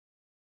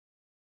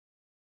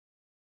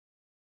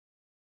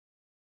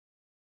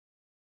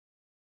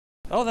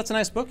Oh, that's a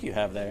nice book you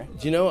have there.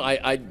 Do you know,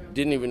 I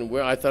didn't even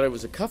wear, I thought it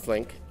was a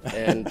cufflink,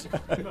 and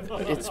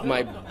it's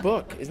my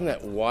book. Isn't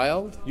that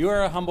wild? You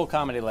are a humble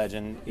comedy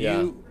legend.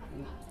 Yeah.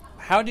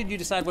 How did you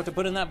decide what to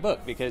put in that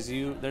book? Because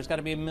there's got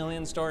to be a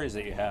million stories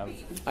that you have.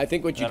 I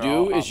think what you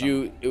do is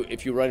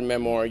if you write a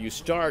memoir, you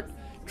start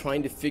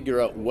trying to figure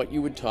out what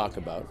you would talk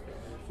about,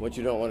 what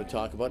you don't want to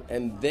talk about,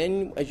 and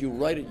then as you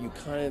write it, you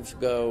kind of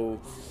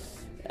go,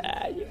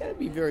 you got to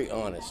be very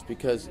honest,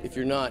 because if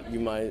you're not, you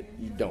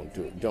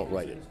don't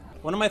write it.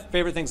 One of my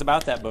favorite things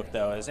about that book,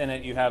 though, is in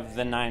it you have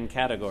the 9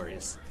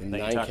 categories. The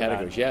 9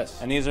 categories, yes.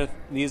 And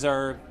these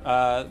are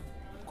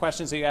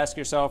questions that you ask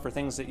yourself, or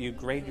things that you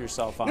grade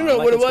yourself on. No,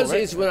 what it was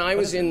is when I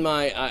was in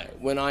my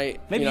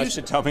maybe you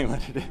should tell me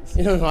what it is.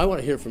 No, I want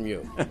to hear from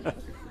you.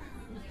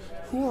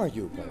 Who are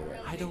you, by the way?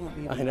 I don't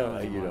even know. I know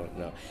you don't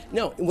know.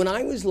 No, when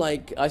I was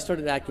I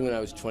started acting when I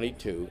was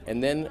 22,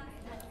 and then,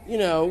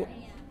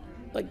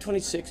 like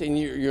 26, and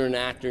you're an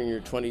actor in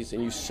your 20s,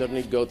 and you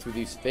suddenly go through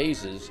these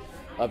phases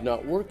of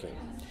not working.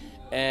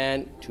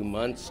 And 2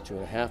 months,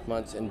 2.5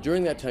 months, and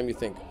during that time you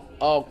think,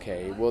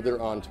 okay, well,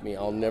 they're on to me,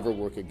 I'll never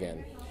work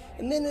again.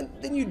 And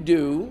then you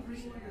do,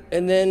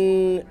 and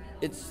then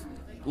it's,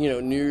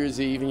 New Year's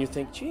Eve, and you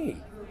think, gee,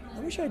 I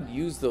wish I'd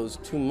used those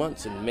 2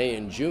 months in May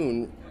and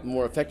June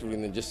more effectively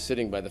than just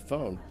sitting by the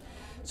phone.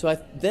 So I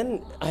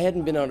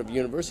hadn't been out of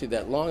university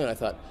that long, and I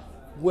thought,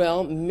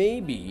 well,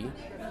 maybe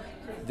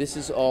this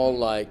is all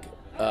like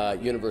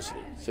university.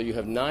 So you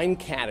have 9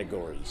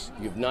 categories.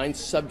 You have 9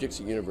 subjects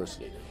at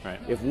university. Right.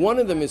 If one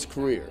of them is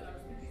career,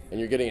 and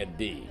you're getting a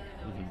D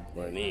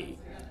or an E,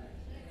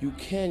 you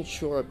can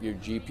shore up your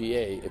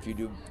GPA if you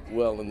do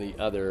well in the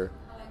other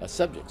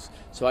subjects.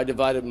 So I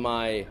divided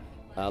my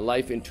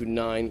life into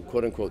 9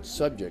 quote-unquote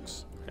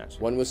subjects. Gotcha.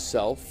 One was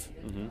self,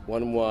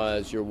 one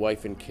was your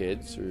wife and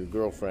kids, or your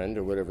girlfriend,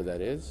 or whatever that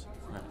is.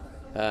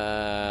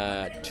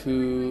 Right.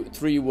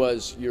 3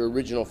 was your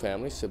original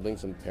family,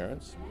 siblings and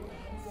parents.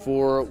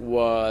 4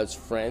 was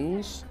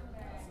friends.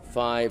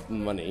 5,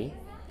 money,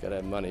 gotta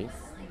have money.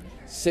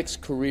 6,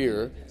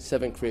 career.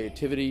 7,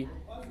 creativity.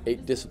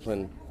 8,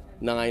 discipline.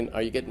 9,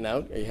 are you getting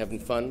out? Are you having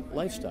fun?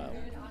 Lifestyle.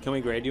 Can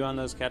we grade you on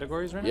those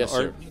categories right now? Yes,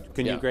 sir. Or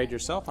can you grade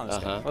yourself on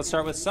this? Let's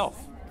start with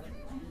self.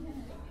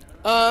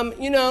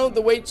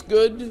 The weight's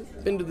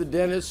good. Been to the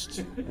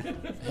dentist.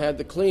 Had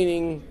the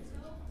cleaning.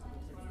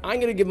 I'm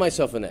going to give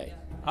myself an A.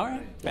 All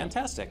right,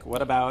 fantastic.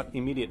 What about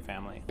immediate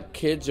family?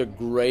 Kids are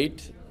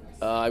great.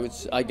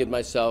 I give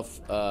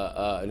myself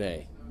an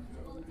A.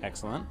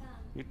 Excellent.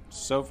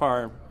 So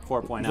far,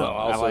 4.0. Well,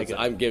 I like it.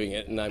 I'm giving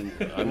it, and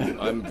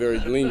I'm very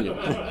lenient.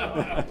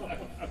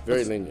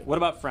 Very lenient. What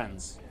about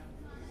friends?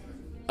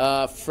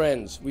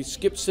 Friends. We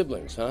skip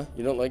siblings, huh?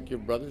 You don't like your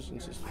brothers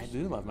and sisters? I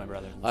do love my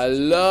brothers and I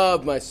sisters.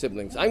 love my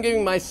siblings. I'm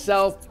giving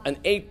myself an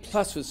A+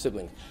 with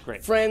siblings.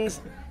 Great.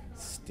 Friends,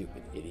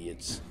 stupid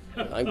idiots.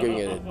 I'm giving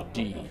it a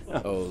D.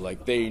 Oh,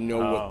 like they know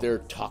what they're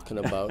talking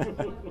about.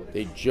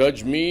 They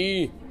judge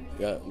me.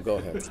 Yeah, go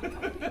ahead.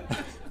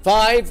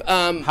 5.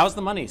 How's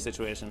the money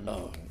situation?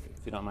 Oh.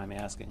 If you don't mind me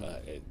asking.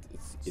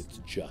 It's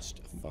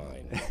just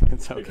fine.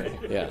 It's okay.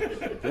 Yeah.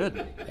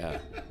 Good. Yeah.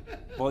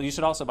 Well, you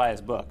should also buy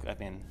his book. I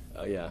mean.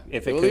 Yeah.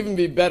 If it will even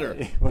be better.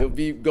 It'll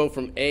go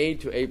from A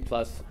to A++.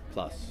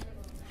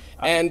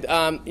 And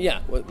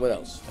what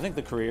else? I think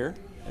the career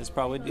is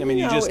probably. I mean,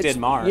 you just did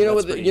Maher. You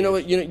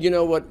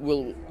know what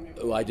will.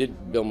 Oh, I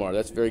did Bill Maher.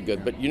 That's very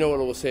good. But you know what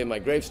it will say in my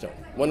gravestone?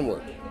 One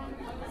word.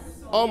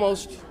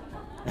 Almost.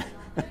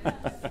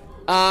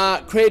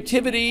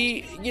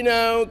 Creativity,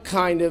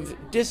 kind of.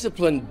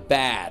 Discipline,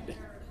 bad.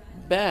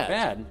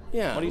 Bad?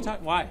 Yeah. What are you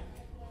talking? Why?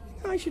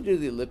 I should do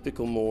the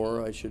elliptical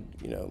more. I should,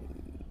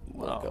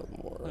 work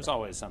out more. There's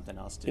always something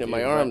else to do.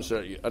 My arms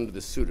are under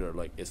the suit are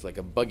it's like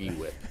a buggy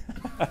whip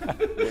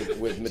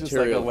with material. Just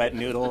like a wet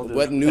noodle.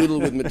 Wet noodle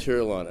with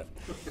material on it.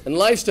 And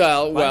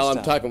lifestyle. Well,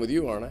 I'm talking with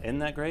you, aren't I? Isn't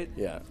that great?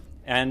 Yeah.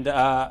 And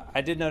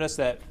I did notice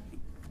that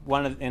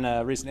in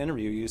a recent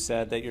interview, you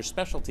said that your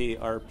specialty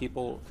are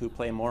people who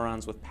play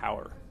morons with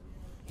power.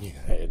 Yeah,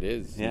 it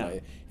is. Yeah.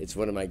 It's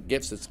one of my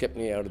gifts that's kept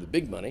me out of the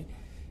big money.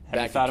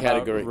 Have you thought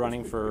about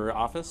running for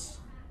office?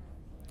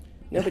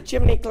 No, but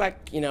Jiminy Glick,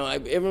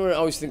 everyone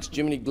always thinks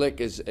Jiminy Glick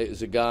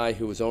is a guy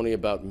who was only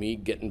about me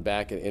getting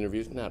back in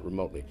interviews. Not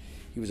remotely.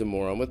 He was a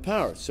moron with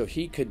power. So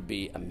he could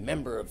be a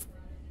member of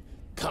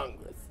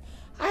Congress.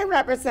 I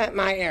represent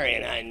my area,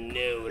 and I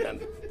know what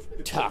I'm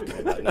talking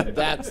about. Now,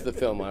 that's the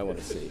film I want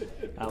to see.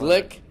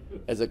 Glick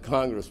as a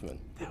congressman.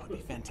 That would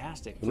be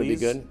fantastic. Would it be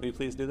good? Will you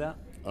please do that?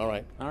 All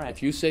right. All right.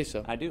 If you say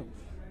so. I do.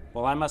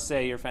 Well, I must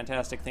say you're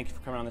fantastic. Thank you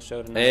for coming on the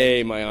show tonight.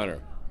 Hey, my honor.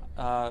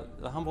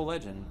 The humble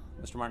legend,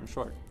 Mr. Martin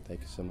Short.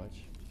 Thank you so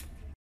much.